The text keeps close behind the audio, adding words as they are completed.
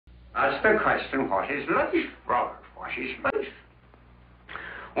That's the question, what is life, Robert? What is life?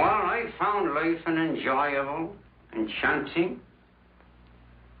 Well, I found life an enjoyable, enchanting,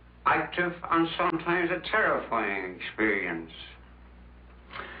 active, and sometimes a terrifying experience.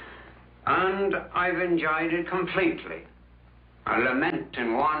 And I've enjoyed it completely. A lament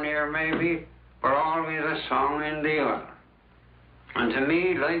in one ear, maybe, but always a song in the other. And to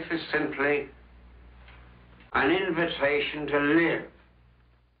me, life is simply an invitation to live.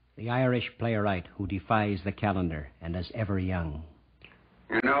 The Irish playwright who defies the calendar and is ever young.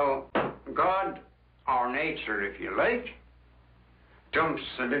 You know, God, or nature, if you like, dumps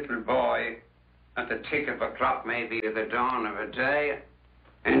a little boy at the tick of a clock, maybe at the dawn of a day,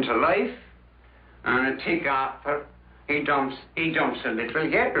 into life, and a tick after, he dumps a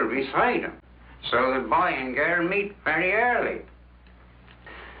little girl beside him. So the boy and girl meet very early.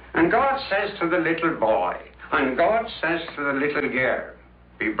 And God says to the little boy, and God says to the little girl,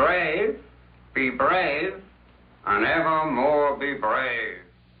 be brave, and evermore be brave.